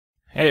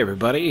Hey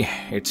everybody,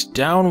 it's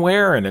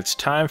Downwhere, and it's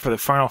time for the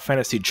Final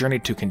Fantasy journey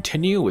to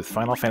continue with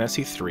Final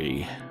Fantasy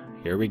III.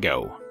 Here we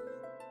go.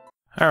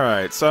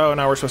 Alright, so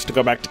now we're supposed to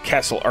go back to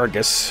Castle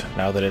Argus,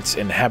 now that it's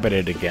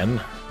inhabited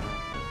again.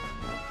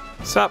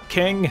 Sup,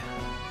 King?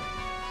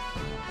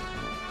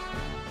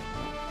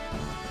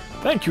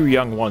 Thank you,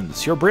 young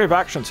ones. Your brave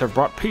actions have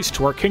brought peace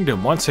to our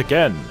kingdom once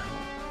again.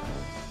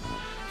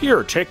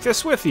 Here, take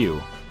this with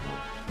you.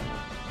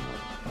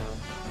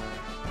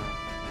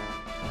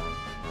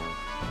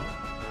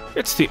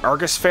 It's the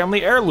Argus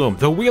family heirloom,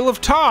 the Wheel of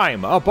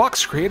Time, a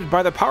box created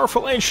by the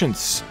powerful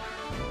ancients,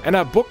 and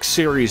a book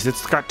series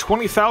that's got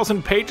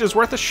 20,000 pages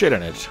worth of shit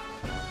in it.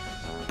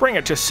 Bring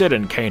it to Sid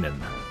and Kanan.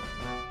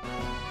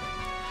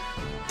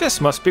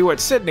 This must be what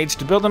Sid needs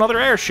to build another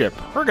airship.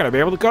 We're gonna be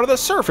able to go to the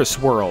surface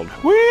world.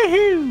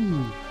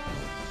 Woohoo!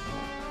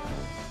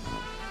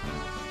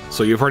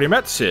 So you've already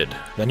met Sid.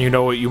 Then you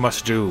know what you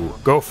must do.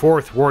 Go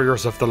forth,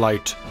 warriors of the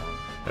light.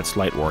 That's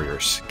light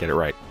warriors. Get it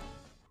right.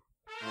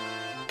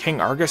 King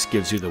Argus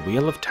gives you the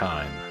Wheel of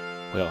Time.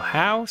 Well,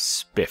 how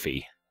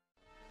spiffy.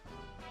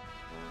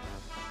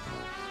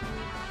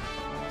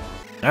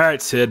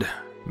 Alright, Sid.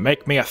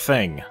 Make me a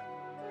thing.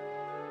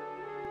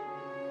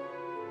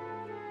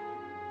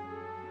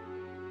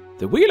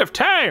 The Wheel of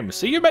Time!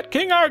 So you met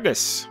King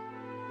Argus!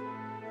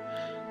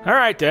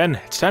 Alright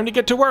then, it's time to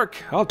get to work.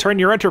 I'll turn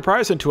your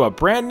enterprise into a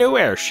brand new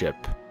airship.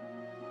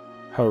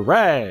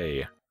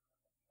 Hooray!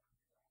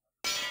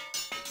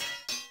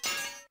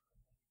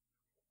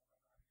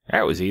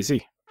 That was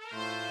easy.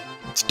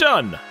 It's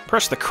done!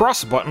 Press the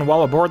cross button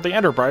while aboard the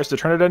Enterprise to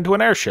turn it into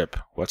an airship.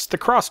 What's the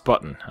cross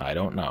button? I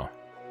don't know.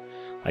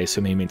 I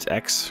assume he means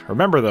X.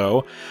 Remember,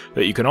 though,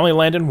 that you can only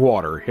land in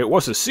water. It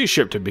was a sea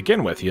ship to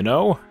begin with, you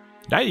know?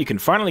 Now you can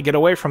finally get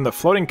away from the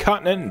floating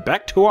continent and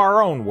back to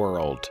our own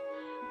world.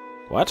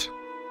 What?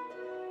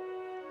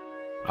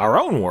 Our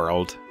own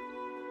world?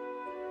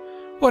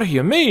 What do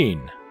you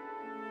mean?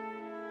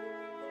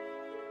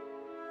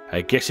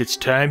 I guess it's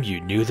time you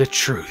knew the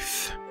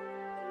truth.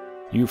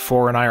 You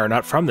four and I are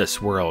not from this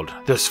world,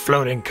 this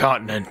floating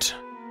continent.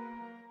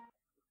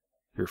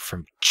 You're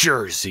from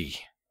Jersey.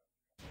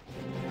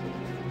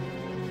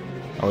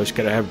 Always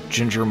gotta have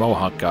ginger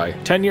mohawk guy.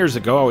 10 years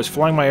ago, I was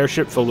flying my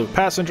airship filled with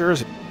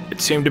passengers.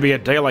 It seemed to be a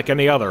day like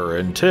any other,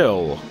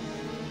 until...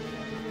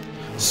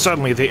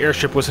 Suddenly, the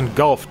airship was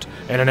engulfed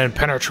in an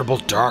impenetrable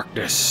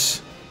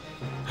darkness.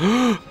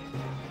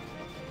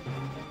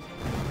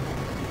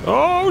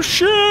 Oh,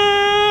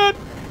 shit!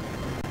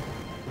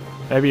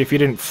 Maybe if you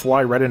didn't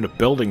fly right into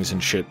buildings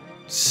and shit,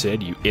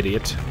 Sid, you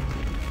idiot.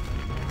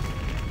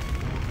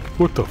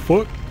 What the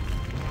fuck?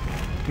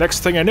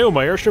 Next thing I knew,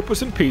 my airship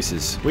was in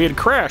pieces. We had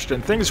crashed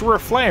and things were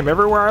aflame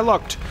everywhere I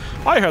looked.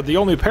 I had the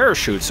only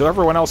parachute, so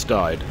everyone else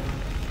died.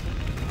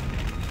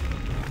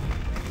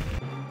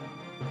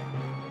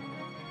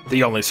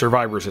 The only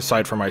survivors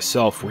aside from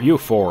myself were you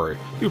four.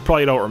 You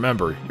probably don't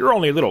remember. You're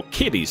only little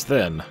kiddies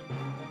then.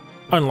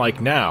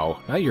 Unlike now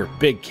you're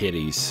big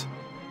kiddies.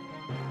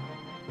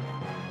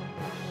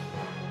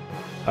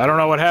 I don't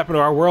know what happened to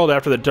our world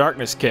after the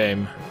darkness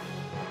came.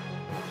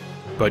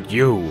 But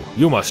you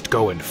must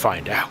go and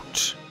find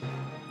out.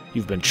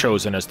 You've been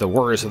chosen as the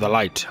Warriors of the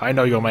Light. I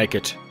know you'll make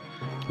it.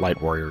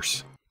 Light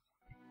Warriors.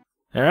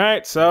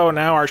 Alright, so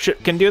now our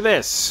ship can do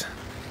this.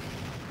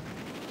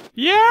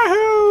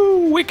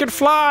 Yahoo! We can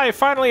fly!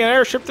 Finally an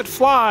airship that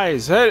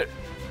flies!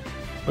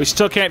 We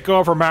still can't go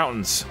over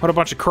mountains. What a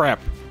bunch of crap.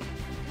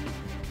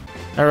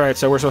 Alright,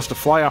 so we're supposed to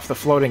fly off the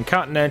floating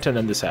continent, and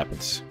then this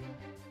happens.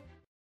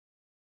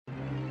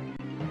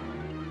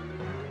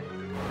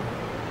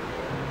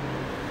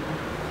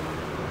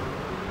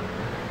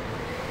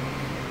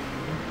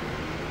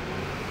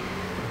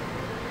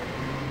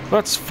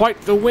 Let's fight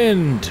the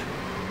wind!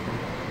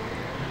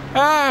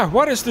 Ah,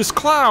 what is this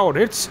cloud?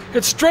 It's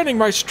draining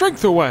my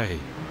strength away!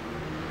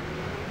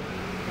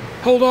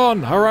 Hold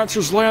on, our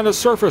answers lay on the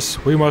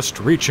surface. We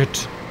must reach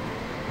it.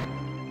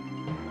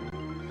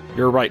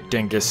 You're right,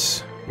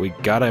 Dingus. We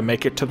gotta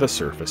make it to the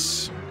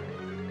surface.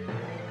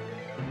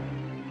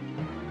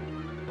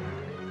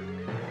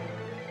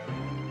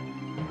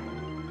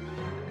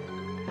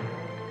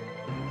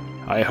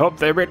 I hope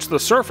they reach the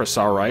surface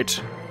all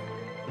right.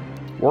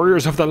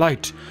 Warriors of the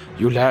Light,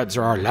 you lads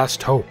are our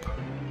last hope.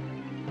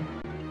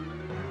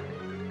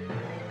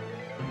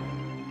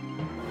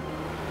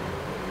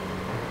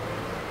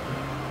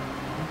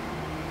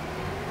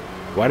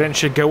 Why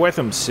didn't you go with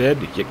him, Sid,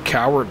 you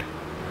coward?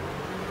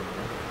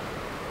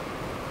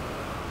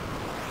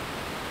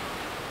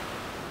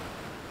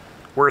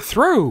 We're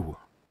through!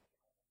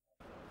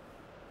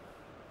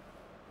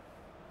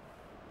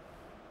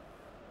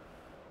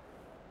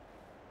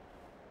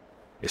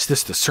 Is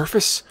this the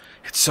surface?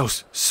 It's so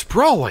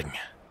sprawling!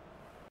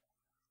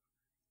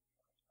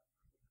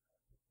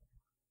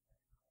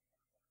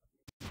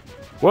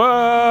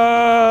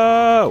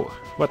 Whoa!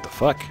 What the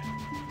fuck?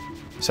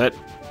 Is that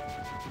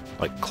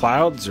like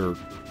clouds or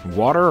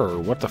water or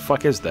what the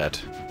fuck is that?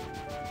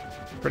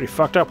 Pretty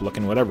fucked up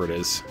looking, whatever it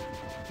is.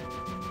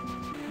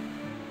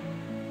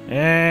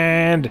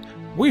 And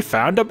we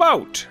found a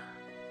boat!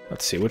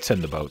 Let's see, what's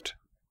in the boat?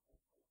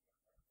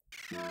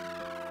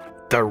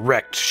 The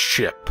wrecked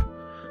ship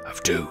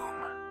of doom.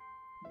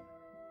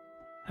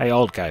 Hey,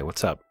 old guy,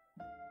 what's up?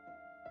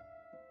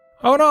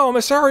 Oh no,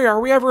 Miss Arya,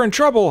 are we ever in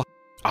trouble?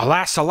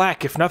 Alas,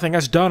 alack, if nothing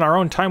is done, our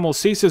own time will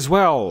cease as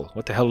well.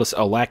 What the hell does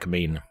alack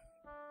mean?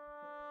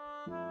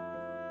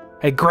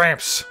 Hey,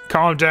 Gramps,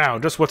 calm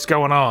down, just what's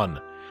going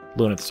on?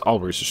 Luneth's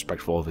always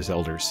respectful of his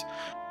elders.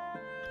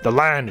 The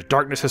land,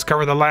 darkness has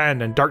covered the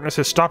land, and darkness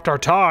has stopped our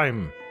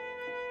time.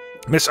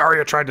 Miss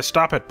Arya tried to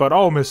stop it, but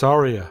oh, Miss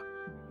Arya.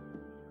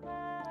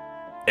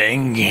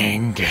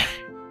 Ing.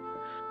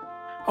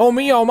 Oh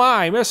me, oh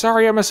my, Miss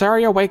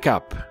Arya, wake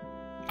up.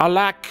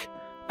 Alak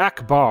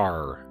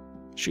Akbar.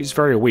 She's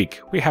very weak.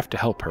 We have to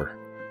help her.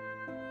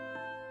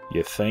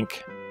 You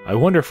think? I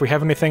wonder if we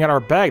have anything in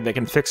our bag that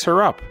can fix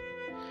her up.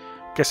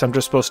 Guess I'm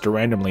just supposed to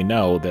randomly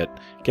know that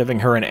giving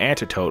her an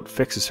antidote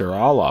fixes her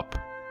all up.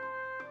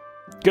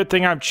 Good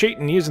thing I'm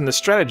cheating using the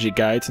strategy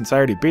guide since I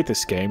already beat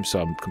this game, so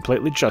I'm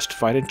completely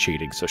justified in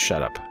cheating, so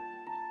shut up.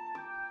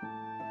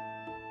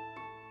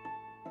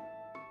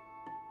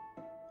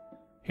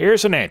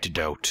 Here's an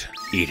antidote.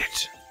 Eat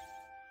it.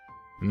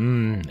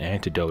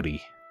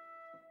 Antidote-y.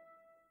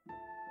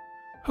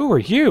 Who are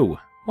you?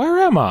 Where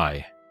am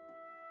I?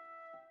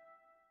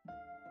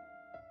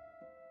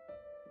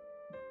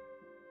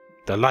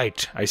 The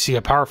light. I see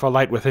a powerful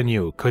light within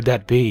you. Could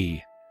that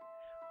be?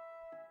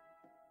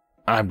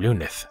 I'm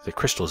Luneth. The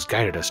crystals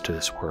guided us to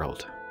this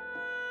world.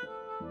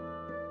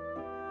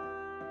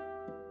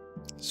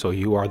 So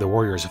you are the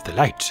warriors of the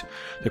light.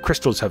 The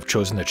crystals have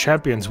chosen the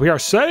champions. We are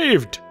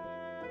saved!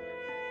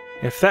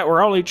 If that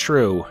were only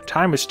true,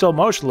 time is still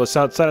motionless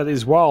outside of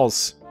these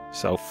walls.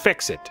 So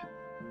fix it.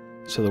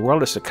 So the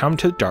world has succumbed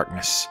to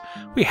darkness.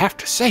 We have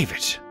to save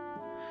it.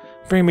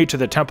 Bring me to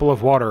the Temple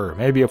of Water.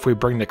 Maybe if we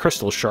bring the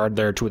crystal shard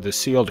there to the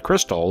sealed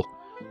crystal.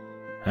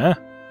 Huh?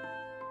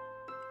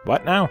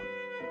 What now?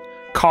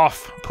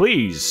 Cough,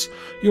 please.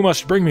 You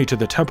must bring me to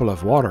the Temple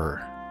of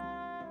Water.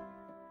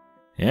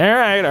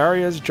 Alright,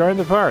 Arya's joined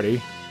the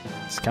party.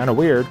 It's kind of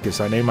weird, because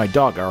I named my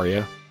dog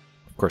Arya.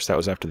 Of course, that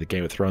was after the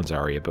Game of Thrones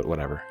Arya, but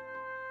whatever.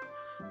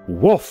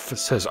 Woof,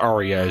 says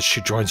Arya as she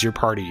joins your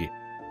party.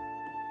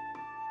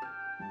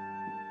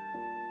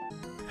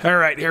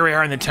 Alright, here we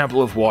are in the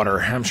Temple of Water.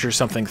 I'm sure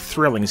something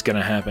thrilling is going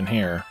to happen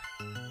here.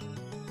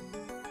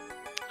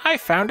 I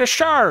found a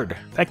shard!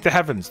 Thank the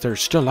heavens, there's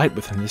still light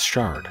within this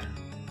shard.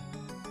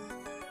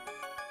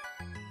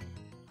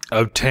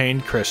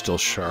 Obtained crystal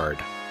shard.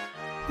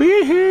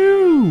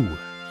 Woohoo!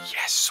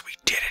 Yes, we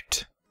did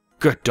it.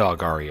 Good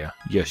dog, Arya.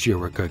 Yes,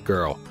 you're a good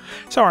girl.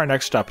 So our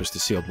next stop is the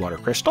sealed water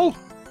crystal?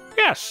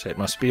 Yes, it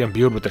must be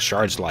imbued with the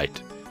shard's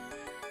light.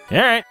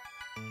 Alright.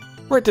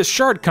 Where'd this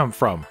shard come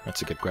from?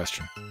 That's a good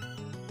question.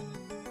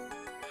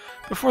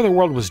 Before the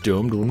world was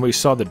doomed, when we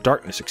saw the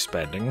darkness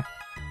expanding,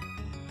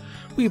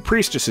 we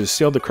priestesses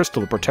sealed the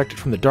crystal to protect it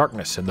from the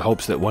darkness in the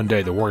hopes that one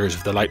day the warriors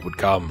of the light would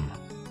come.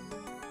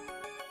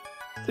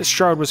 This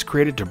shard was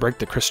created to break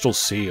the crystal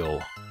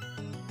seal.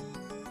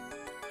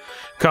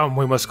 Come,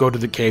 we must go to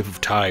the Cave of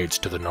Tides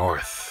to the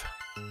north.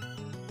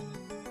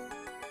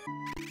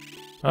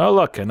 Oh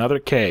look, another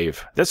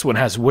cave. This one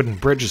has wooden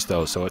bridges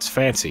though, so it's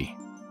fancy.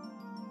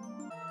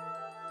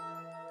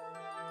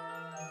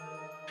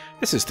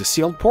 This is the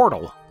sealed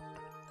portal.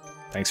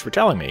 Thanks for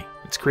telling me.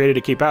 It's created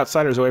to keep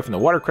outsiders away from the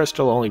water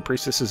crystal. Only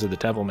priestesses of the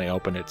temple may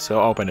open it,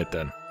 so open it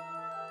then.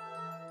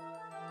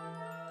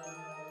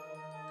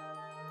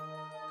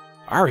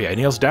 Arya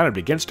kneels down and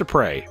begins to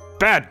pray.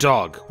 Bad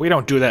dog! We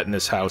don't do that in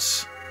this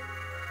house.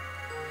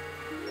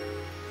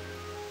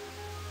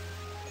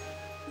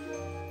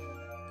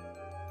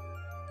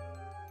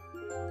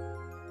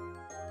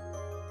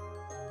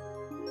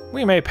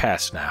 We may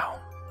pass now.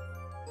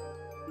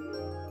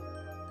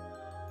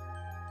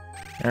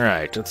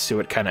 Alright, let's see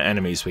what kind of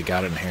enemies we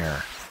got in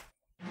here.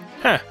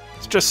 Huh,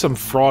 it's just some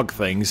frog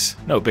things.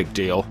 No big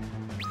deal.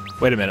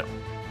 Wait a minute.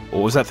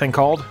 What was that thing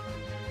called?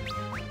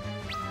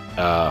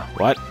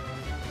 What?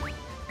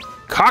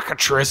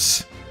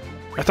 Cockatrice?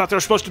 I thought they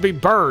were supposed to be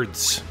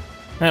birds.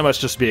 That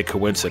must just be a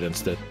coincidence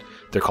that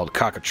they're called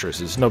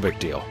cockatrices. No big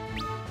deal.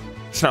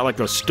 It's not like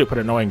those stupid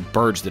annoying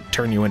birds that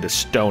turn you into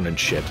stone and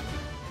shit.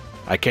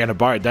 I can't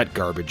abide that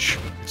garbage.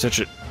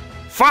 Such a...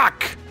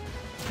 Fuck!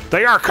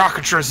 They are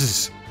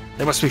cockatrices!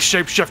 They must be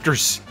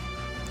shapeshifters.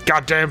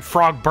 Goddamn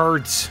frog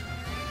birds.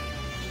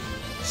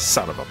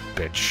 Son of a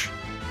bitch.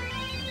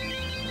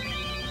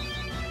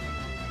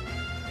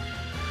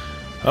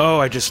 Oh,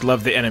 I just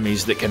love the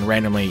enemies that can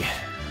randomly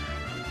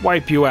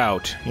wipe you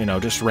out, you know,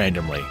 just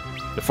randomly.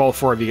 If all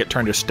four of you get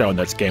turned to stone,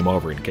 that's game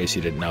over, in case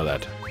you didn't know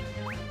that.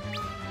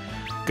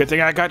 Good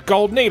thing I got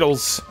gold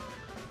needles.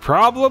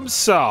 Problem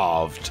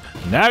solved.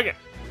 Now get...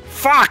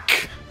 Fuck!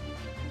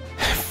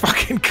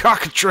 Fucking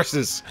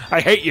cockatrices.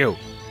 I hate you.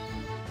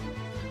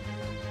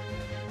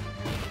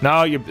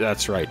 No, you...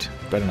 That's right.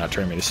 Better not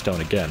turn me to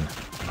stone again.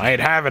 I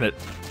ain't having it.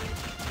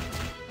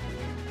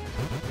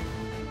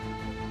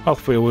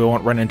 Hopefully we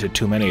won't run into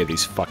too many of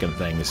these fucking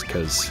things,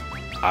 because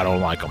I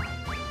don't like them.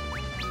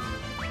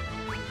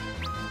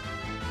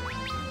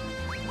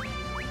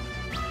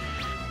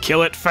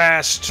 Kill it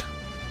fast.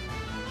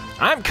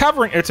 I'm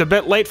covering... It's a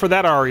bit late for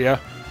that, Arya.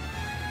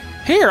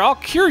 Here, I'll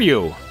cure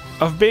you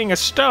of being a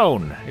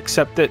stone.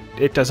 Except that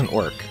it doesn't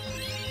work.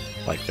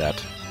 Like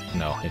that.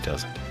 No, it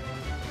doesn't.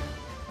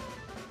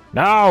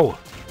 No!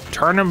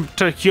 Turn him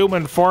to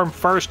human form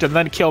first and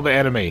then kill the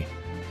enemy.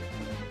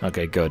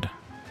 Okay, good.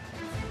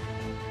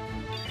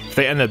 If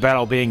they end the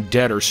battle being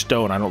dead or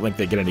stone, I don't think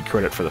they get any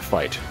credit for the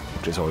fight,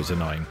 which is always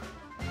annoying.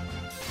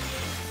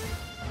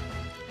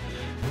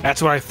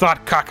 That's what I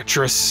thought,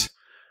 cockatrice.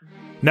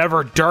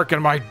 Never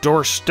darken my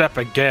doorstep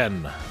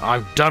again.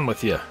 I'm done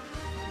with you.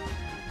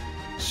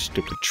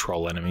 Stupid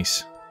troll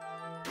enemies.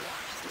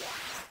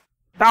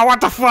 Oh,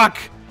 what the fuck?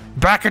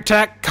 Back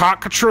attack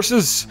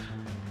cockatrices?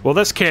 Well,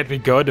 this can't be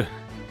good.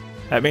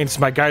 That means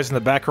my guys in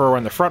the back row are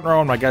in the front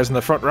row, and my guys in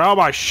the front row. Oh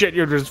my shit,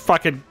 you're just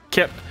fucking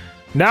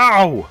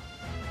No!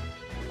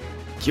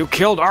 You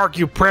killed Ark,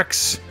 you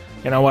pricks!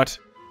 You know what?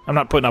 I'm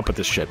not putting up with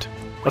this shit.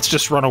 Let's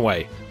just run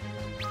away.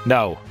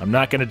 No, I'm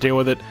not gonna deal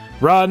with it.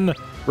 Run!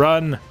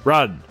 Run!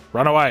 Run!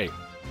 Run away!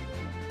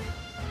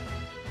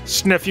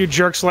 Sniff, you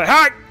jerks like—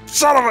 Hi!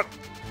 Son of a—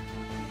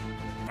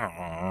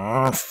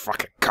 Oh,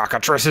 fucking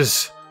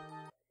cockatrices!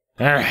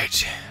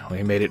 Alright,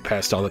 we made it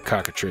past all the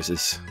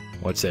cockatrices.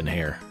 What's in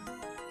here?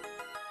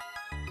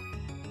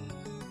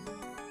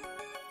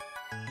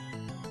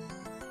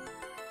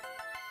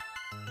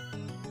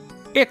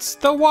 It's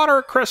the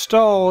water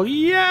crystal!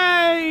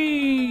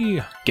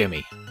 Yay!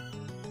 Gimme.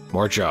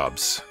 More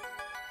jobs.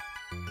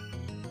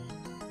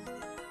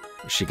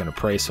 Is she gonna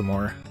pray some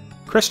more?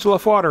 Crystal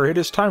of water, it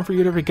is time for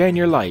you to regain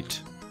your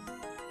light.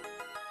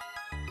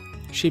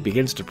 She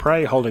begins to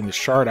pray, holding the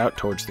shard out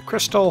towards the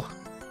crystal.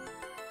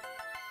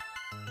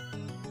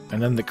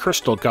 And then the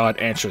crystal god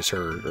answers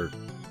her, or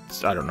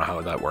I don't know how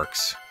that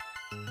works.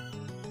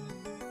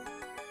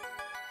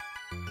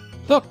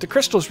 Look, the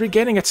crystal's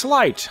regaining its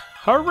light!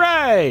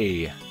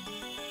 Hooray!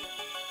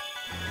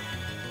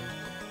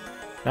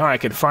 Now I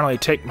can finally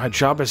take my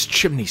job as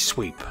chimney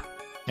sweep.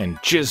 And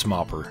jizz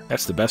mopper.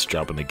 That's the best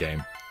job in the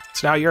game.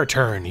 It's now your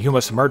turn. You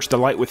must merge the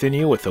light within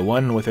you with the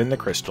one within the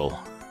crystal.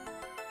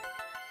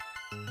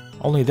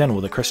 Only then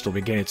will the crystal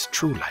regain its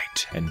true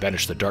light and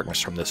banish the darkness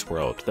from this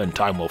world. Then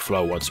time will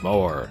flow once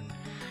more.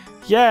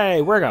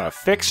 Yay! We're gonna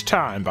fix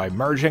time by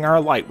merging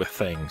our light with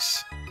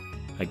things.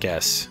 I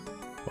guess.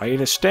 Why are you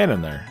just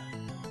standing there?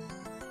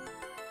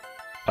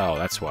 Oh,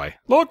 that's why.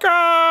 Look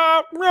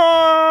out!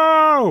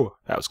 No!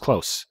 That was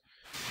close.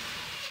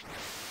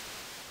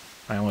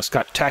 I almost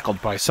got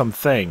tackled by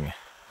something.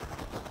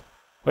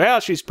 Well,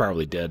 she's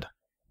probably dead.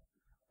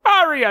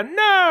 Arya,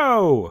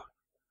 no!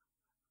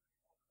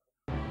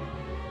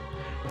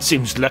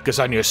 Seems luck is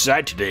on your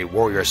side today,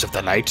 warriors of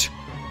the light.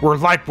 We're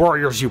light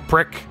warriors, you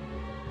prick.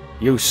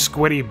 You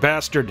squiddy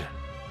bastard.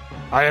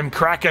 I am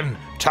Kraken,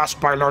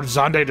 tasked by Lord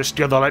Zonde to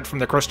steal the light from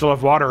the crystal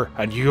of water,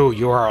 and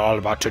you are all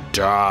about to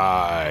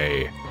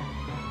die.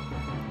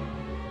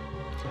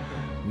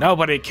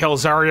 Nobody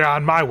kills Arya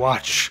on my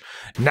watch.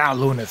 Now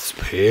Luneth's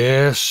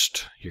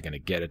pissed. You're gonna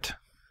get it.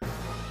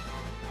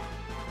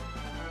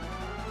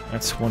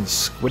 That's one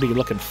squiddy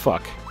looking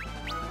fuck.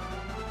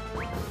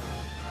 We're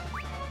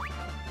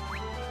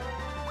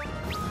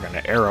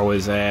gonna arrow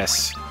his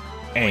ass.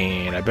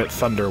 And I bet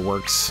thunder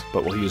works,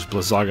 but we'll use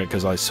Blizzaga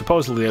because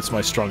supposedly that's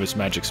my strongest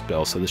magic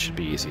spell, so this should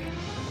be easy.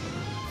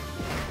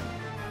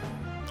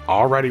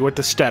 Already with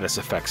the status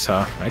effects,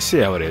 huh? I see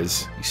how it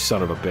is, you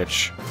son of a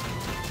bitch.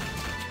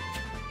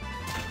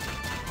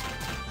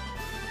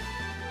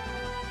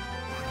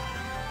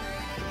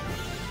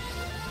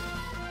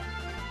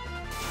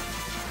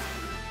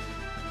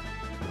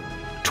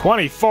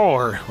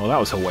 $24! Well, that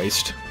was a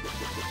waste.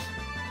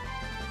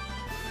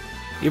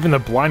 Even the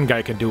blind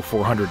guy can do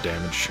 400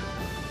 damage.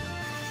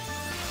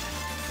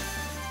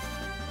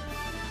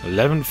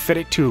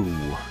 1152.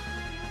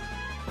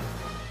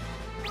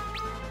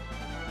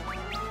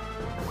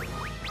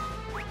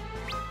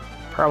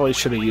 Probably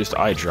should have used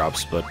eye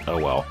drops, but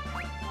oh well.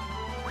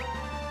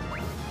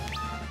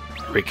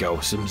 Here we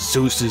go, some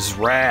Zeus's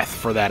wrath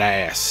for that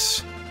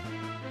ass.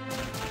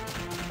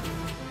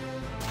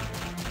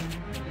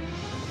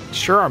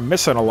 Sure, I'm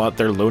missing a lot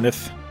there,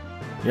 Luneth.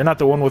 You're not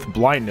the one with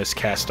blindness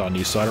cast on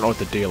you, so I don't know what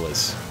the deal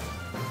is.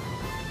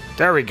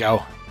 There we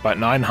go. About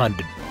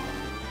 900.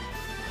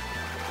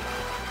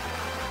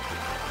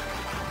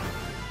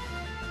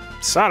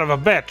 Son of a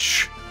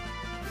bitch!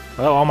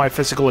 Well, all my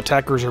physical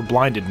attackers are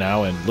blinded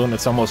now, and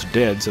Luneth's almost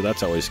dead, so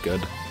that's always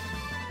good.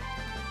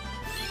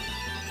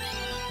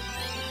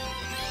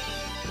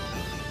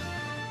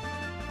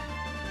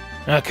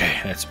 Okay,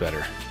 that's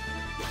better.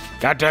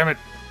 God damn it!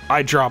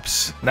 Eye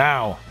drops,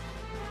 now!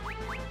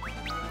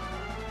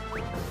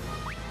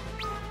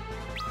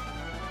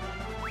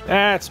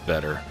 That's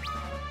better.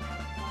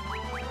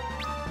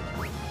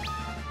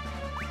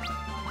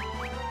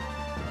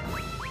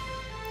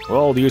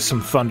 Well, I'll use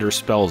some thunder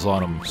spells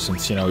on him,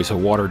 since, you know, he's a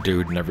water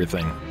dude and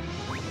everything.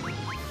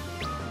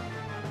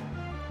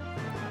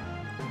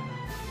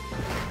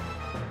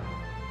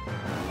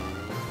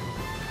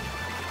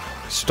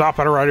 Stop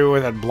it already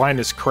with that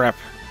blindness crap.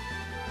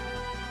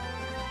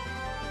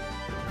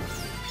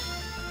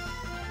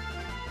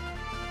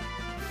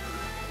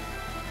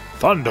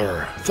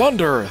 Thunder!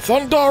 Thunder!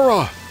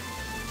 Thundara!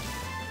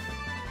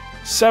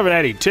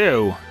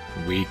 782?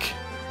 Weak.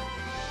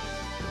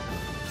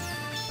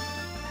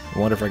 I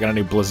wonder if I got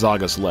any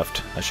Blizzagas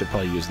left. I should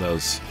probably use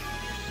those.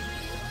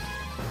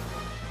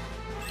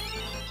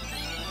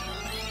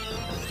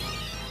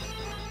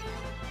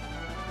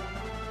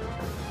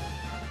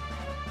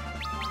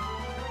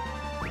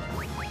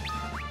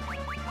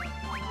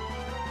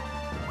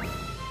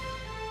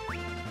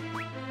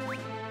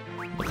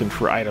 Looking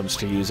for items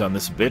to use on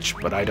this bitch,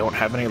 but I don't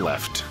have any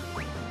left.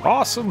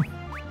 Awesome!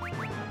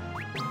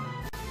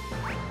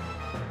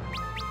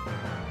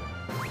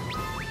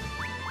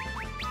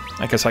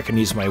 I guess I can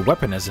use my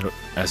weapon as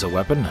a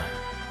weapon.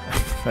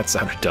 That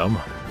sounded dumb.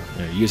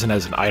 Using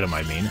as an item,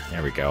 I mean.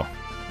 There we go.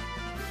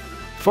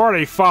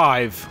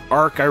 45!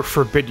 Ark, I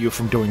forbid you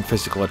from doing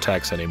physical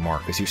attacks anymore,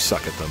 because you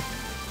suck at them.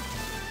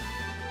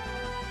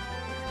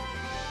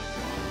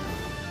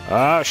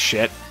 Ah,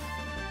 shit.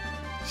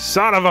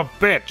 Son of a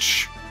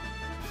bitch!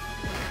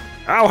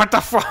 Oh, what the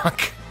fuck?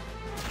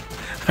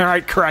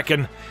 Alright,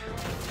 Kraken.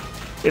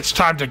 It's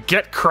time to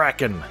get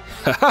Kraken!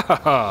 Ha ha ha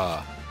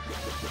ha!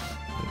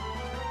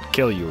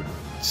 Kill you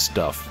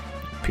stuff,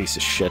 piece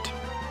of shit.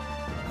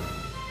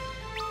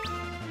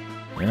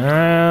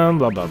 And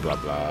blah blah blah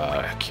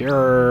blah.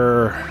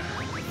 Cure.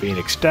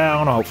 Phoenix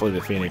down. Hopefully the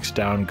Phoenix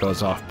down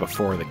goes off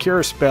before the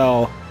cure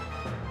spell.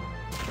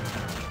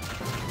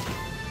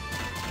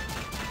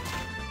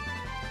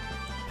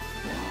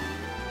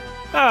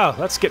 Oh,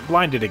 let's get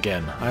blinded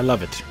again. I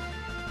love it.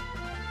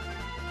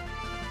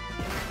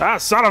 Ah,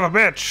 son of a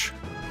bitch!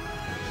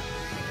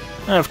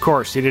 Of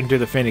course, he didn't do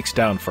the Phoenix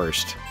down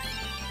first.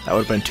 That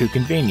would have been too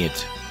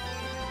convenient.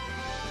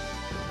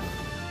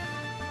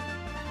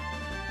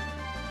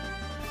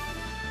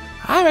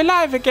 I'm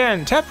alive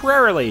again,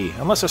 temporarily,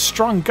 unless a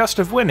strong gust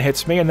of wind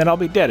hits me and then I'll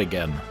be dead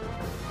again.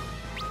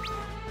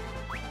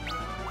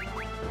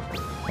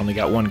 Only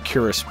got one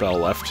cure spell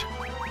left.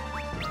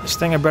 This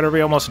thing had better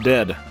be almost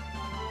dead.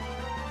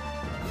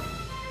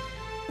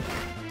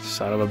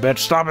 Son of a bitch,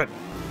 stop it!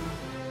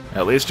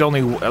 At least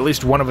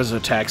one of his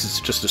attacks is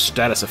just a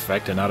status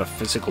effect and not a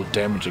physical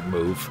damaging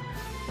move.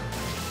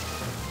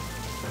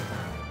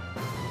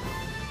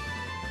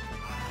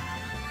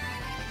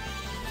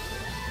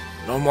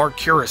 No more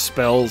cure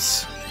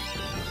spells.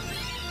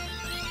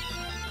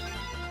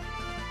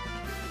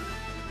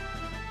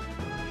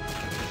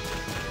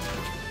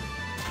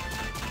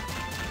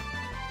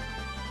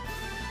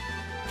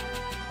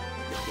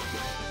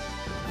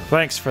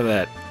 Thanks for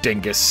that,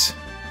 dingus.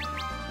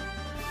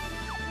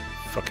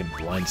 Fucking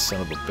blind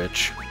son of a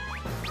bitch.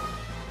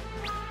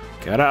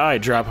 Gotta eye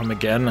drop him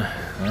again.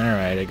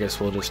 Alright, I guess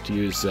we'll just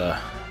use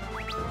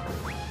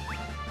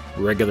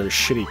regular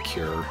shitty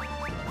cure.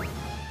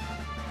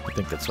 I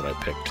think that's what I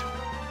picked.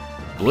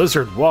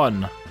 Blizzard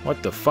 1?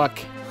 What the fuck?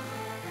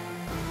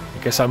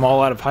 I guess I'm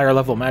all out of higher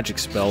level magic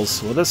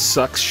spells. Well, this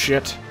sucks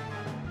shit.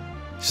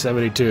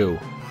 72.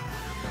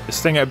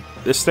 This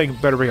thing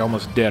better be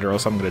almost dead or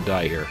else I'm gonna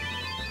die here.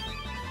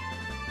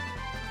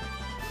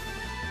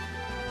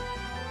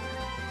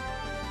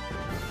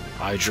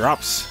 Eye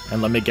drops.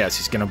 And let me guess,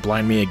 he's gonna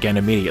blind me again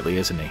immediately,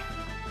 isn't he?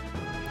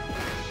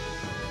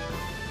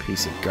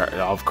 Piece of gar-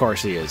 oh, of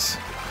course he is.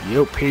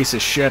 You piece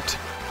of shit.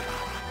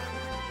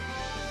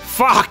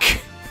 Fuck!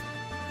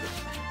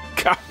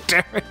 God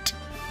damn it!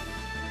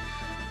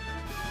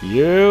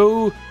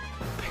 You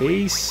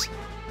piece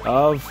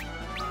of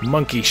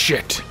monkey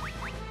shit.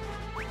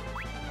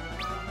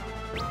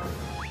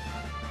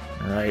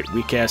 Alright,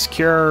 weak-ass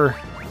cure.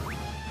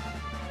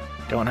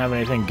 Don't have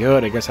anything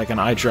good. I guess I can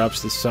eye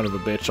drops this son of a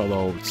bitch,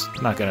 although it's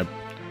not gonna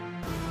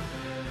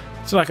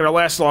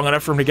last long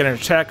enough for him to get an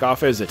attack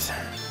off, is it?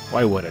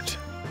 Why would it?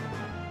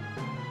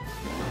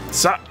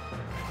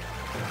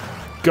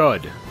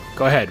 Good.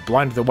 Go ahead,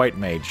 blind the white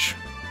mage.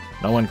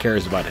 No one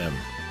cares about him.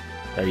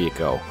 There you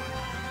go.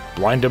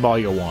 Blind him all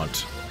you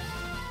want.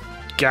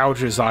 Gouge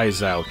his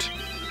eyes out.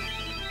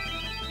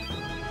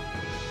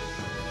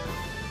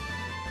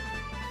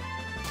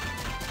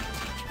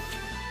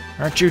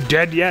 Aren't you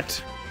dead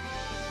yet?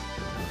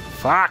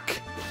 Fuck!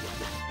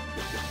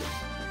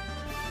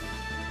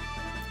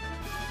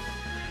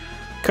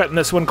 Cutting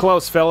this one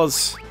close,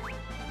 fellas.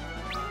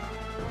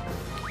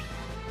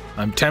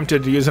 I'm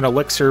tempted to use an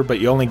elixir, but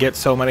you only get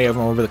so many of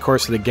them over the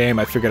course of the game,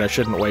 I figured I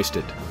shouldn't waste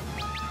it.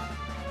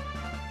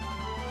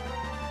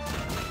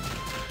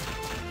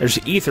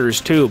 There's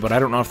ethers too, but I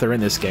don't know if they're in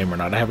this game or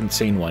not. I haven't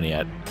seen one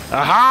yet.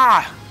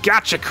 Aha!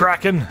 Gotcha,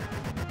 Kraken!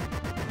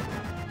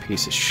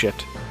 Piece of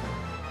shit.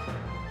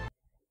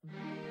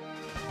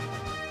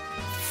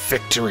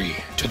 Victory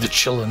to the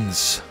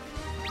Chillins.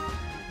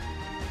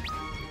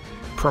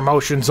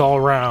 Promotions all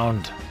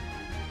around.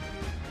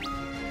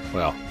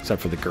 Well,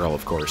 except for the girl,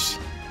 of course.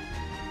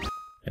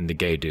 And the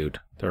gay dude.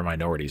 They're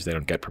minorities, they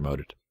don't get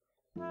promoted.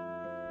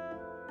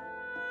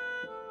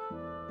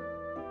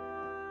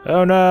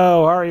 Oh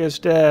no, Arya's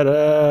dead.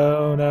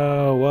 Oh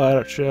no,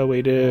 what shall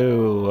we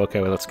do?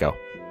 Okay, well, let's go.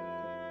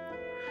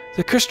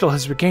 The crystal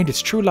has regained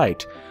its true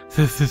light.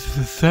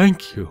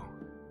 Thank you.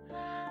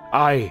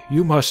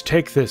 You must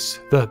take this,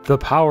 the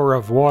power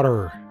of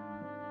water.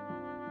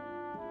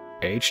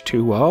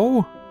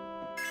 H2O?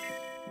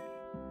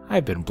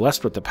 I've been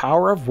blessed with the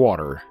power of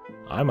water.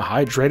 I'm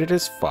hydrated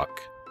as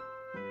fuck.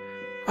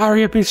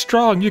 Arya, be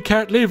strong, you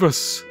can't leave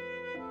us.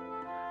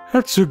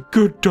 That's a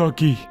good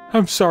doggy.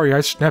 I'm sorry I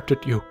snapped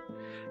at you.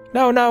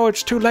 No,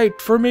 it's too late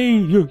for me.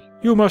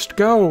 You must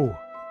go.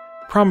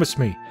 Promise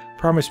me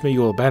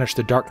you will banish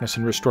the darkness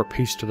and restore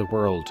peace to the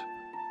world.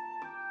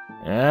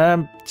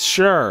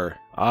 Sure,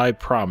 I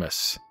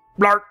promise.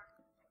 Blark!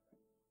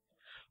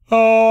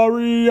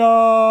 Arya!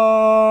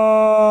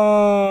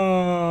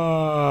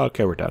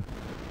 Okay, we're done.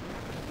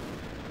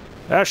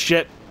 Ah,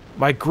 shit.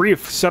 My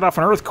grief set off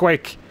an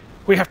earthquake.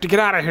 We have to get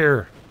out of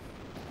here.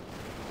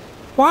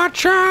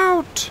 Watch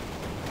out!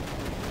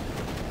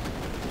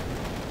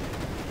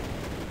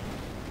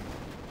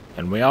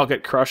 And we all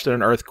get crushed in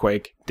an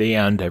earthquake. The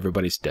end.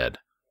 Everybody's dead.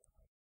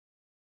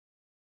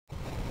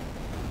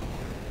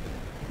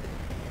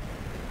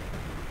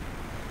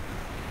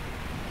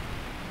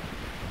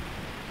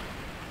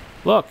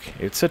 Look,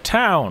 it's a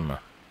town.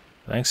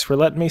 Thanks for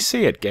letting me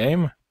see it,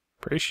 game.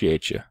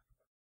 Appreciate you.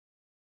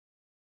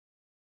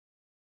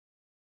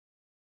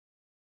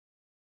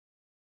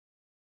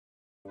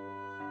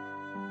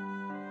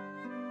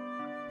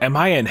 Am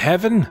I in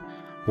heaven?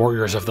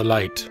 Warriors of the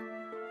Light.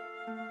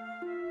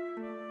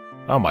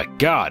 Oh my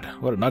god,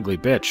 what an ugly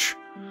bitch.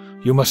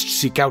 You must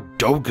seek out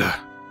Doga.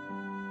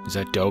 Is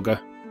that Doga?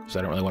 Because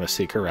I don't really want to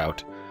seek her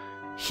out.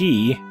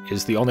 He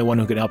is the only one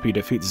who can help you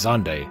defeat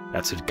Zande.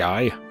 That's a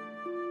guy.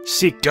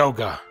 Seek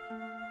Doga.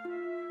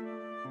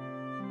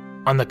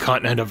 On the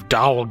continent of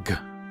Dalg.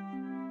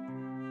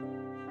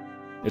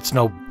 It's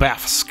no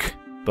Bafsk,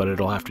 but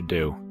it'll have to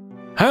do.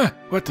 Huh?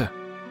 What the?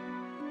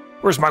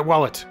 Where's my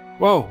wallet?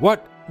 Whoa,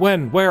 what?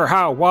 When? Where?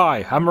 How?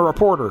 Why? I'm a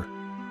reporter.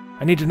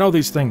 I need to know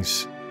these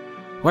things.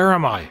 Where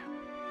am I?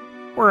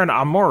 We're in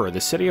Amur,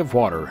 the city of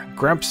water.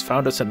 Gramps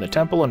found us in the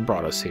temple and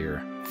brought us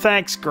here.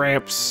 Thanks,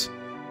 Gramps.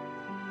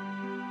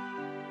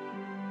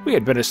 We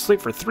had been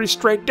asleep for 3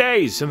 straight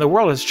days, and the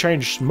world has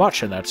changed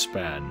much in that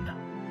span.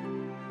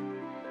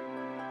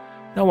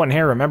 No one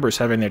here remembers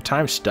having their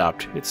time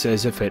stopped. It's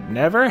as if it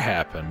never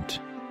happened.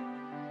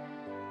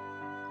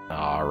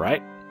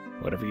 Alright,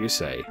 whatever you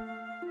say.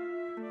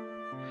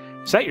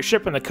 Is that your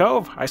ship in the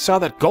cove? I saw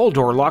that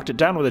Goldor locked it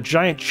down with a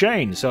giant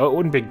chain, so it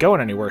wouldn't be going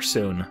anywhere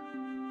soon.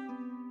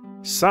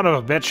 Son of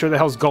a bitch, who the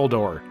hell's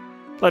Goldor?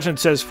 Legend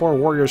says 4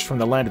 warriors from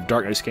the land of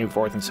darkness came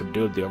forth and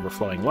subdued the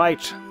overflowing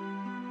light.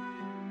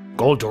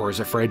 Goldor is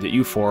afraid that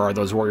you 4 are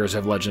those warriors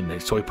of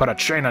legend, so he put a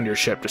chain on your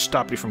ship to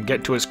stop you from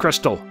getting to his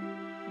crystal.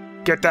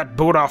 Get that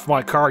boot off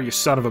my car, you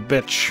son of a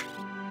bitch.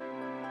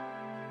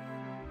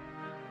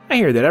 I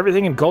hear that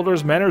everything in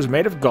Goldor's manor is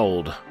made of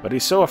gold, but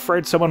he's so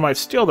afraid someone might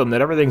steal them that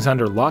everything's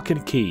under lock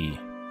and key.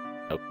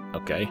 Oh,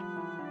 okay.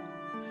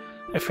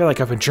 I feel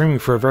like I've been dreaming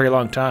for a very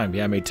long time.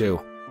 Yeah, me too.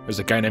 There's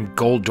a guy named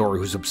Goldor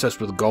who's obsessed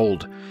with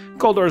gold.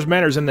 Goldor's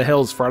manor's in the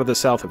hills far to the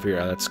south of here.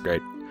 Oh, that's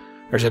great.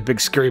 There's a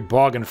big scary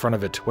bog in front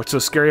of it. What's so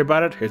scary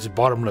about it? It's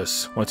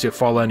bottomless. Once you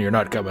fall in, you're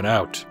not coming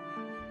out.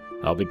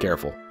 I'll be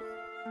careful.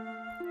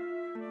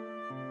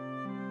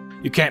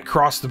 You can't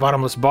cross the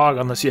bottomless bog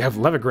unless you have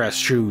leathergrass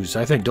shoes.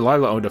 I think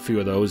Delilah owned a few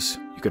of those.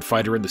 You could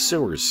find her in the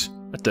sewers.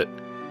 What the?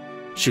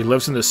 She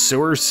lives in the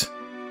sewers?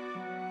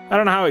 I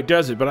don't know how he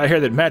does it, but I hear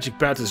that magic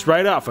bounces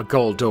right off a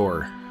gold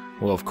door.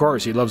 Well, of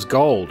course, he loves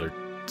gold or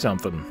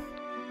something.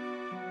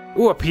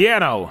 Ooh, a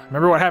piano!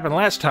 Remember what happened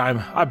last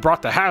time? I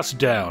brought the house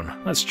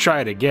down. Let's try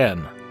it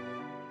again.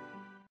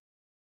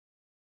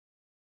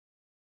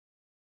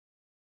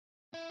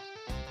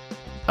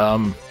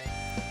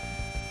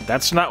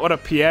 That's not what a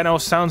piano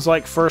sounds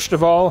like, first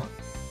of all.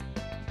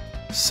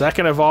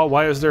 Second of all,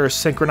 why is there a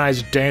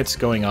synchronized dance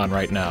going on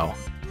right now?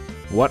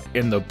 What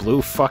in the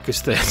blue fuck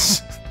is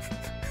this?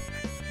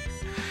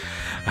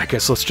 I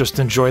guess let's just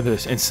enjoy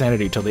this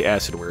insanity till the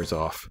acid wears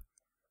off.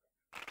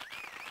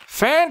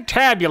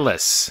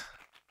 Fantabulous!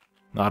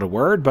 Not a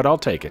word, but I'll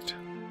take it.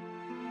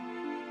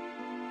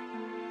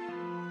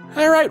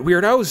 Alright,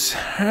 weirdos.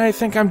 I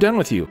think I'm done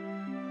with you.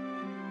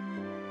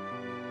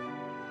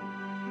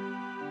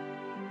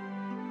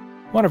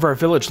 One of our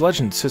village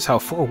legends says how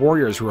 4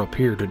 warriors will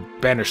appear to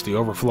banish the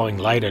overflowing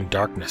light and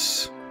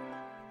darkness.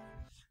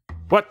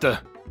 What the?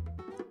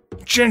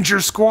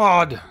 Ginger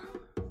Squad!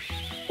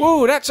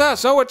 Woo, that's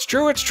us! Oh, it's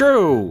true, it's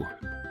true!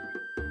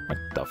 What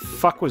the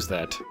fuck was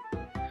that?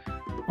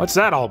 What's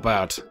that all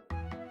about?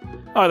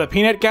 Oh, the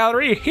Peanut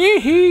Gallery? Hee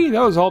hee!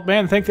 Those old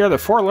men think they're the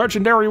 4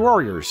 legendary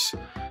warriors.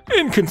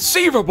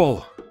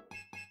 Inconceivable!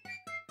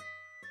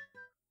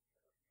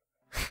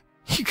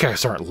 You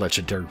guys aren't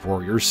legendary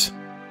warriors.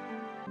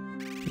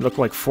 You look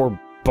like 4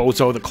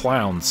 Bozo the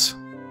Clowns.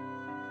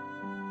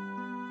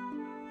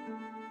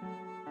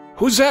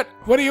 Who's that?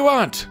 What do you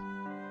want?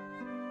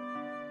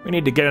 We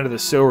need to get into the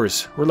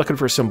sewers. We're looking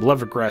for some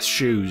leathergrass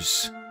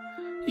shoes.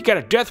 You got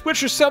a death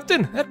wish or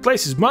something? That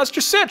place is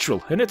Monster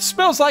Central, and it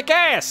smells like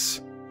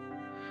ass!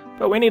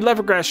 But we need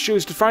leathergrass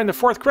shoes to find the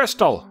 4th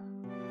crystal.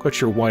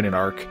 Quit your whining,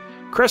 Ark.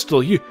 Crystal,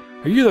 are you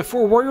the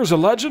 4 warriors of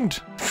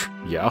legend?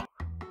 Yeah?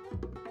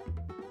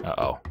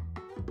 Uh-oh.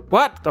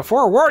 What? The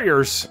 4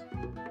 warriors?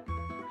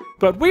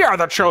 But we are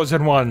the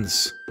chosen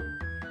ones!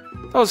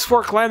 Those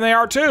 4 claim they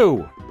are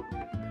too!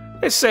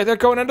 They say they're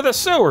going into the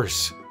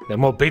sewers!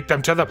 Then we'll beat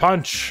them to the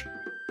punch!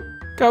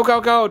 Go,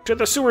 go, go! To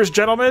the sewers,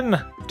 gentlemen!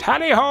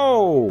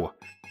 Tally-ho!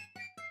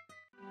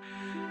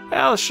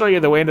 I'll show you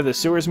the way into the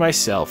sewers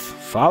myself.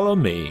 Follow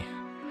me.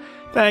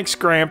 Thanks,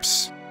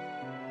 Gramps.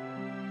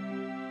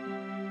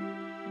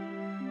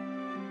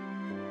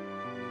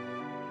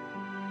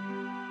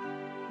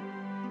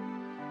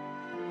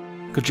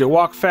 Could you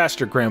walk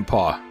faster,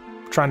 Grandpa?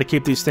 I'm trying to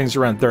keep these things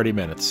around 30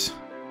 minutes.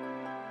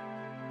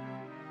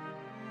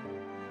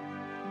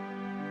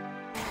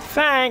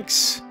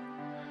 Thanks!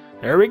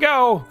 There we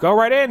go. Go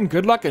right in.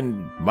 Good luck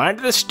and mind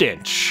the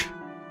stench.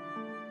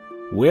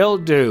 Will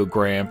do,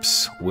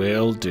 Gramps.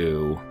 Will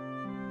do.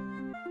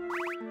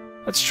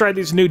 Let's try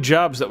these new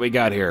jobs that we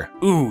got here.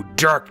 Ooh,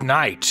 Dark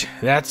Knight.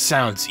 That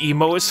sounds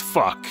emo as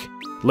fuck.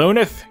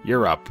 Lunith,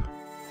 you're up.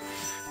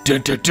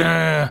 Dun dun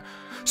dun!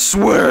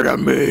 Swear to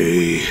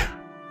me!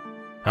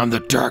 I'm the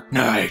Dark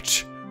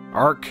Knight.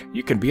 Ark,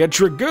 you can be a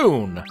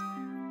dragoon.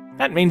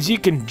 That means you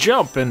can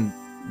jump and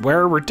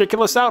wear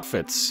ridiculous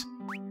outfits.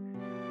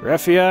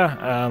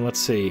 Refia, let's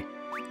see.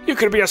 You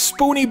could be a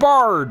spoony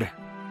bard!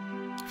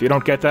 If you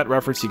don't get that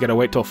reference, you gotta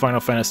wait till Final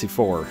Fantasy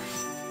IV.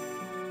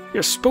 You're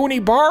a spoony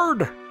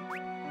bard?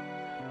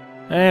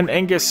 And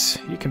Angus,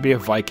 you can be a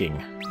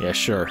Viking. Yeah,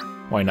 sure.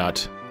 Why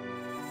not?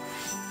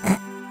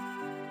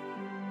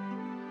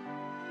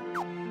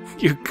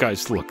 You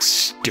guys look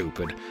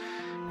stupid.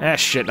 Ah,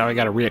 shit, now I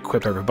gotta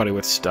re-equip everybody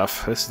with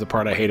stuff. This is the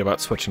part I hate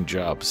about switching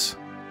jobs.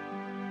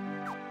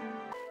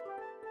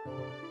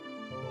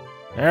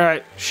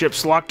 Alright,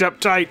 ship's locked up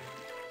tight.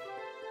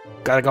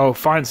 Gotta go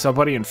find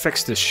somebody and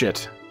fix this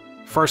shit.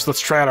 First, let's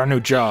try out our new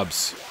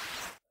jobs.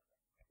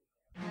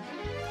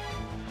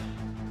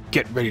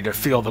 Get ready to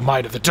feel the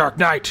might of the Dark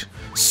Knight!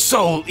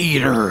 Soul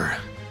Eater!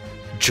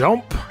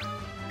 Jump.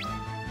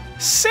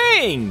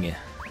 Sing!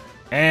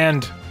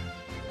 And...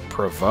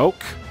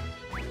 provoke?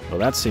 Well,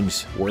 that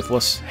seems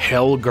worthless.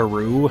 Hell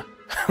Guru?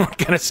 What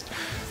kind of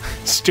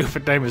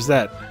stupid name is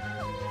that?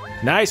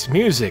 Nice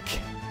music.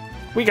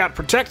 We got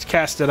Protect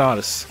casted on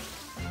us.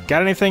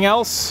 Got anything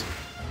else?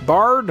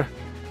 Bard?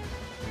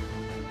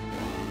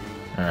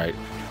 Alright.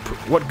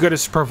 What good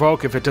is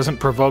Provoke if it doesn't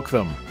provoke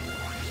them?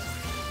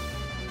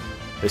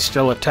 They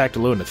still attacked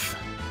Lunith.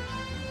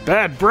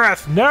 Bad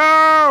breath!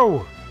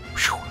 No!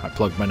 Whew, I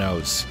plugged my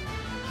nose.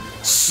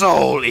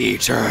 Soul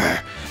Eater!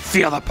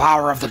 Feel the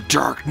power of the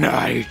Dark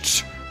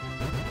Knight!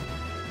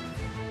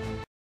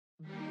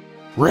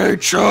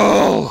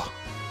 Rachel!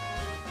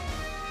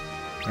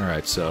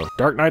 Alright, so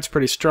Dark Knight's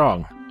pretty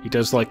strong. He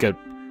does like a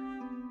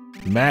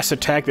mass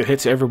attack that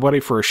hits everybody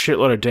for a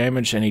shitload of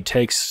damage, and he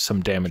takes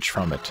some damage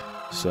from it.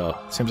 So,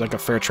 seems like a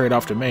fair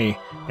trade-off to me.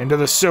 Into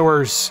the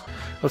sewers!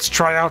 Let's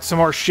try out some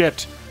more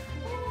shit!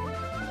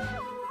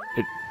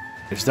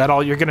 Is that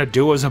all you're gonna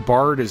do as a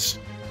bard? Is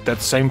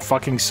that same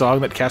fucking song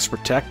that casts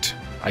Protect?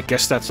 I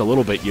guess that's a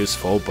little bit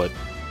useful, but...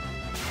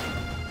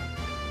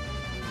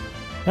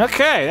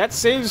 okay, that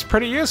seems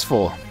pretty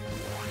useful.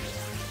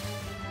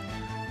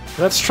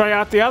 Let's try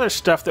out the other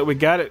stuff that we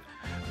got.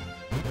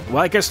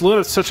 Well, I guess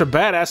Luna's such a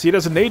badass, he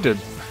doesn't need to...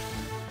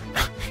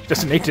 he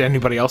doesn't need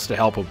anybody else to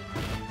help him.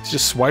 He's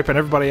just swiping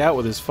everybody out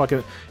with his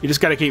fucking... you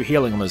just gotta keep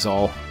healing him is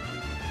all.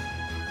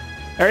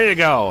 There you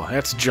go.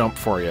 That's a jump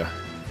for you.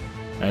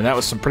 And that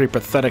was some pretty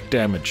pathetic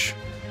damage.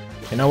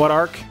 You know what,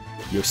 Ark?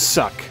 You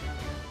suck.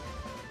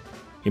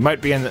 He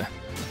might be in the...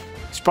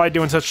 he's probably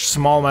doing such a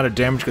small amount of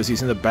damage because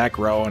he's in the back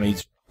row and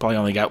he's probably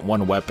only got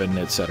one weapon,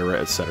 etc.,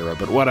 etc.,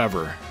 but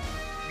whatever.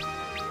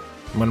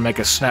 I'm gonna make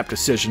a snap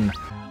decision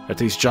that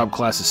these job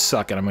classes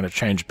suck and I'm gonna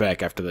change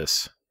back after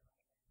this.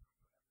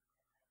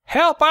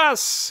 Help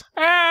us!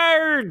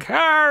 Arg!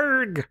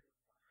 Arg!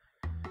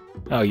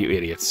 Oh, you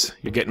idiots.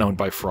 You're getting owned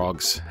by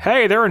frogs.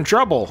 Hey, they're in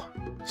trouble!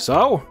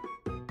 So?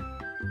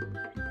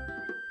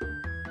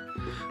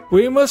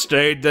 We must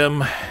aid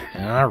them.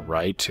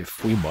 Alright,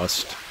 if we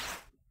must.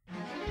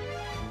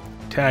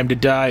 Time to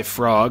die,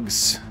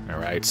 frogs.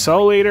 Alright,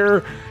 Soul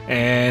Eater,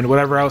 and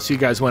whatever else you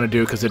guys want to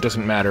do, because it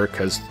doesn't matter,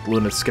 because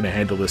Lunith's going to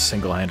handle this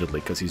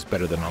single-handedly, because he's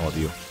better than all of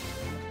you.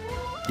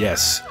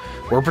 Yes,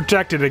 we're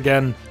protected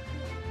again.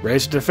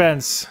 Raise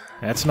defense.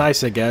 That's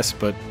nice, I guess,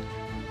 but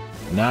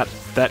not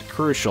that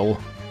crucial.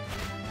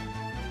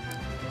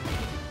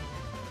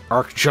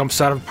 Ark jumps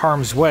out of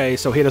harm's way,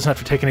 so he doesn't have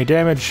to take any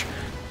damage.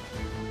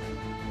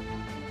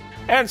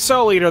 And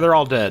Soul Eater, they're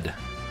all dead.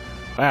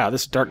 Wow,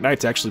 this Dark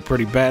Knight's actually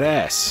pretty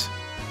badass.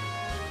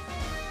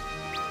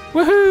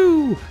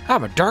 Woohoo!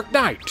 I'm a Dark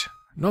Knight!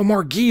 No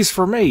more geese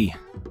for me!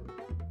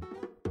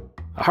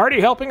 A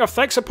hearty helping of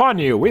thanks upon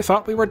you! We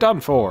thought we were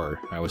done for.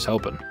 I was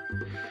hoping.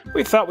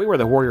 We thought we were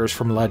the warriors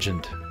from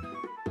legend.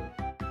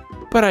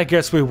 But I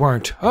guess we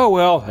weren't. Oh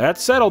well,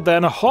 that's settled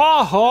then.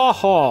 Ha ha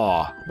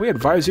ha! We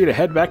advise you to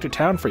head back to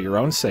town for your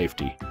own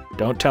safety.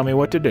 Don't tell me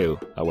what to do.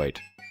 Oh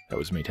wait, that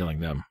was me telling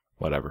them.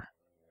 Whatever.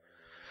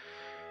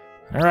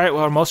 Alright,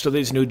 well, most of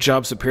these new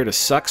jobs appear to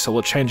suck, so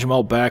we'll change them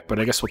all back, but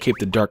I guess we'll keep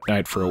the Dark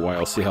Knight for a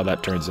while, see how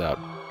that turns out.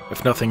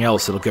 If nothing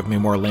else, it'll give me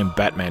more lame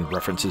Batman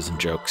references and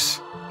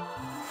jokes.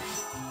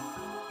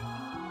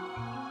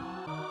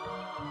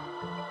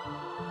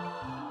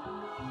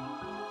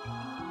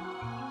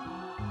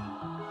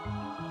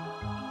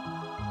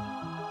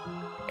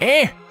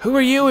 Eh? Who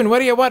are you and what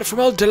do you want from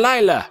old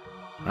Delilah?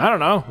 I don't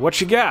know.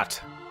 What you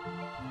got?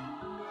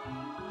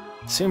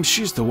 Seems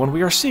she's the one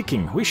we are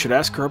seeking. We should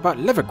ask her about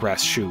leathergrass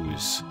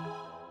shoes.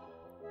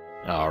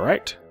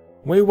 Alright.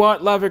 We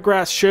want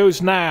leathergrass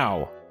shoes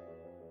now.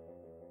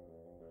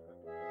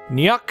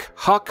 Nyuk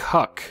huck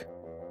huck.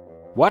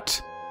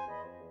 What?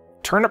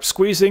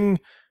 Turnip-squeezing,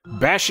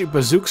 bashy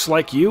bazooks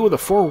like you, the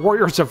 4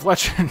 warriors of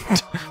legend.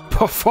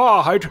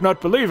 Puffaw, I do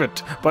not believe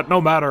it, but no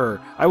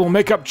matter. I will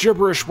make up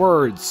gibberish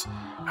words,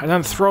 and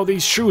then throw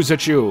these shoes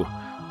at you.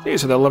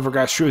 These are the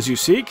leathergrass shoes you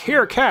seek.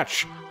 Here,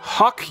 catch.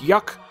 Huck,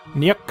 yuck,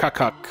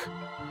 nyuk-cuck-huck.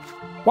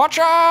 Watch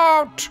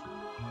out!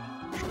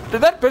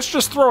 Did that bitch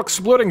just throw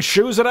exploding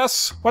shoes at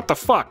us? What the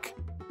fuck?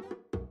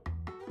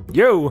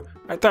 You?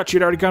 I thought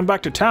you'd already gone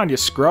back to town, you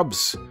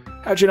scrubs.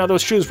 How'd you know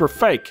those shoes were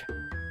fake?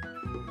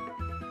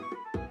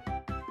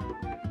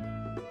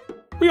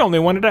 We only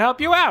wanted to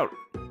help you out.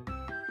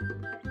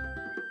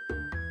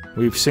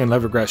 We've seen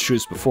leathergrass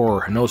shoes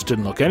before, and those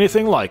didn't look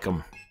anything like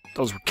them.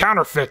 Those were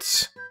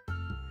counterfeits.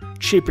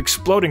 Cheap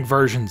exploding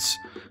versions.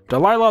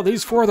 Delilah,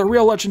 these 4 are the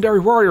real legendary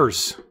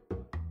warriors.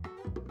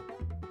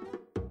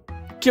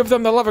 Give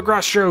them the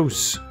leathergrass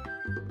shoes.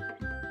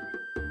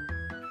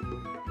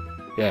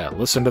 Yeah,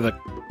 listen to the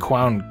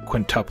clown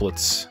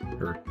quintuplets,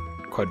 or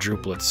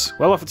quadruplets.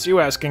 Well, if it's you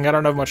asking, I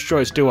don't have much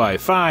choice, do I?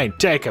 Fine,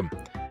 take them.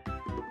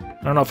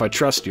 I don't know if I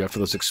trust you after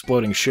those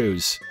exploding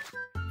shoes.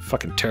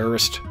 Fucking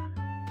terrorist.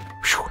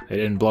 Whew, they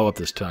didn't blow up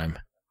this time.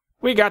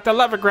 We got the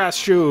leathergrass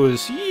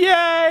shoes!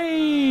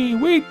 Yay!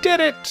 We did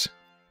it!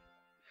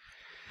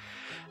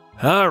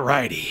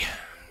 Alrighty.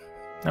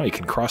 Now we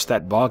can cross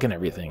that bog and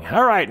everything.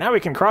 Alright, now we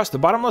can cross the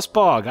bottomless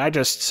bog. I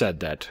just said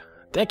that.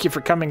 Thank you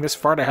for coming this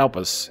far to help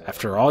us,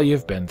 after all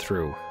you've been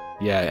through.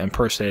 Yeah,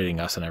 impersonating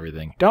us and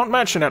everything. Don't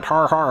mention it,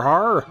 har har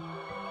har!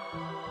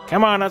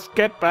 Come on, let's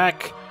get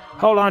back.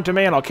 Hold on to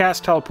me and I'll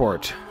cast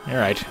teleport.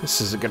 Alright, this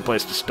is a good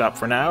place to stop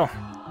for now.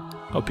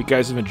 Hope you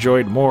guys have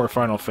enjoyed more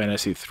Final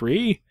Fantasy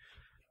III.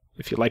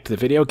 If you liked the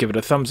video, give it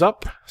a thumbs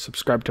up,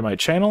 subscribe to my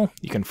channel,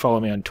 you can follow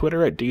me on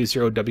Twitter at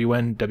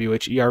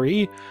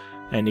D0WNWHERE,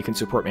 and you can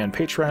support me on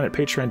Patreon at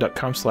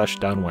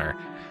patreon.com/downwhere.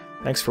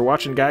 Thanks for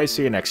watching, guys,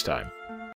 see you next time.